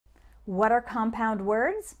What are compound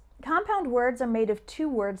words? Compound words are made of two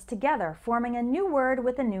words together, forming a new word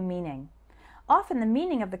with a new meaning. Often the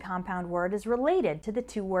meaning of the compound word is related to the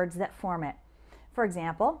two words that form it. For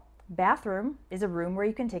example, bathroom is a room where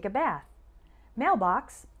you can take a bath.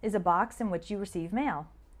 Mailbox is a box in which you receive mail.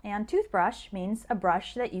 And toothbrush means a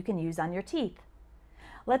brush that you can use on your teeth.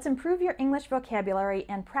 Let's improve your English vocabulary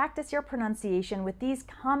and practice your pronunciation with these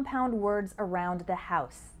compound words around the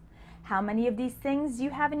house. How many of these things do you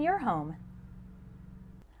have in your home?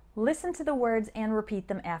 Listen to the words and repeat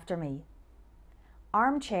them after me.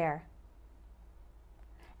 Armchair.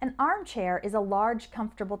 An armchair is a large,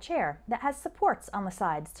 comfortable chair that has supports on the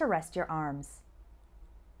sides to rest your arms.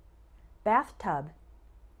 Bathtub.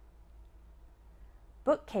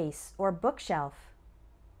 Bookcase or bookshelf.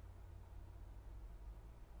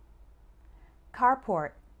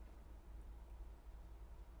 Carport.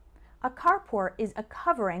 A carport is a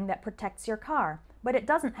covering that protects your car, but it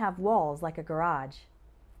doesn't have walls like a garage.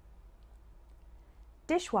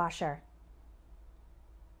 Dishwasher.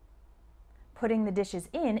 Putting the dishes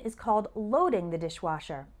in is called loading the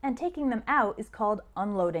dishwasher, and taking them out is called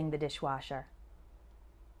unloading the dishwasher.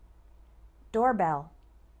 Doorbell.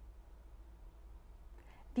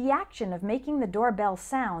 The action of making the doorbell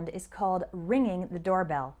sound is called ringing the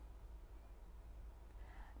doorbell.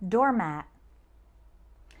 Doormat.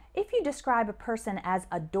 If you describe a person as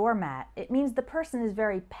a doormat, it means the person is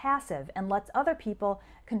very passive and lets other people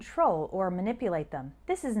control or manipulate them.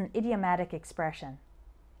 This is an idiomatic expression.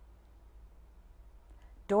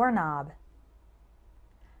 Doorknob.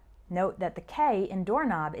 Note that the K in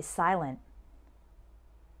doorknob is silent.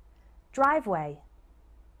 Driveway.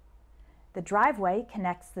 The driveway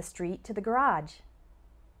connects the street to the garage.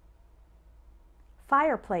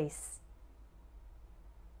 Fireplace.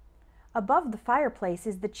 Above the fireplace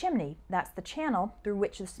is the chimney. That's the channel through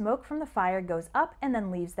which the smoke from the fire goes up and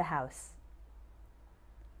then leaves the house.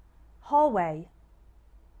 Hallway.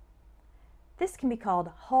 This can be called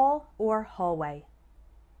hall or hallway.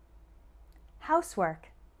 Housework.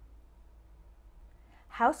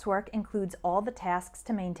 Housework includes all the tasks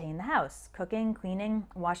to maintain the house: cooking, cleaning,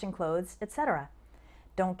 washing clothes, etc.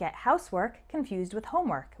 Don't get housework confused with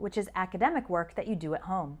homework, which is academic work that you do at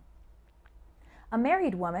home. A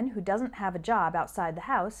married woman who doesn't have a job outside the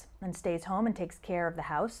house and stays home and takes care of the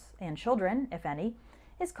house and children, if any,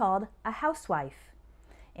 is called a housewife.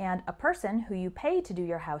 And a person who you pay to do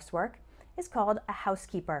your housework is called a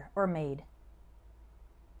housekeeper or maid.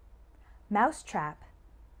 Mousetrap.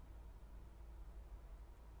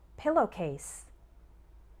 Pillowcase.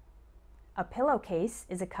 A pillowcase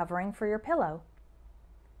is a covering for your pillow.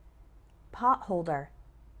 Pot holder.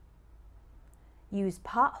 Use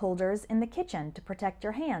pot holders in the kitchen to protect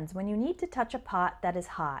your hands when you need to touch a pot that is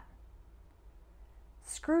hot.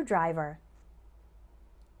 Screwdriver.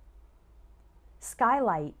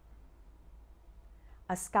 Skylight.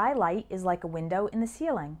 A skylight is like a window in the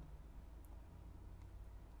ceiling.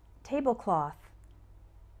 Tablecloth.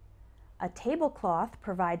 A tablecloth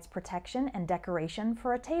provides protection and decoration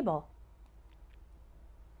for a table.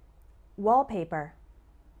 Wallpaper.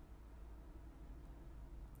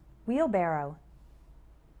 Wheelbarrow.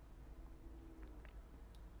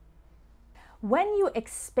 When you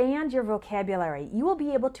expand your vocabulary, you will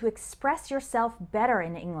be able to express yourself better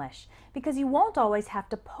in English because you won't always have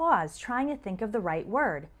to pause trying to think of the right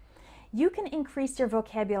word. You can increase your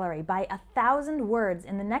vocabulary by 1,000 words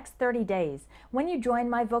in the next 30 days when you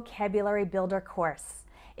join my Vocabulary Builder course.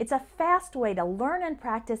 It's a fast way to learn and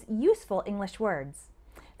practice useful English words.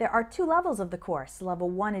 There are 2 levels of the course.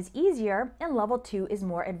 Level 1 is easier and level 2 is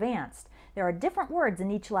more advanced. There are different words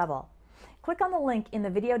in each level. Click on the link in the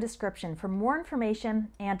video description for more information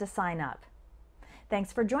and to sign up.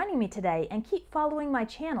 Thanks for joining me today, and keep following my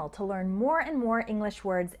channel to learn more and more English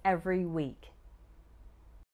words every week.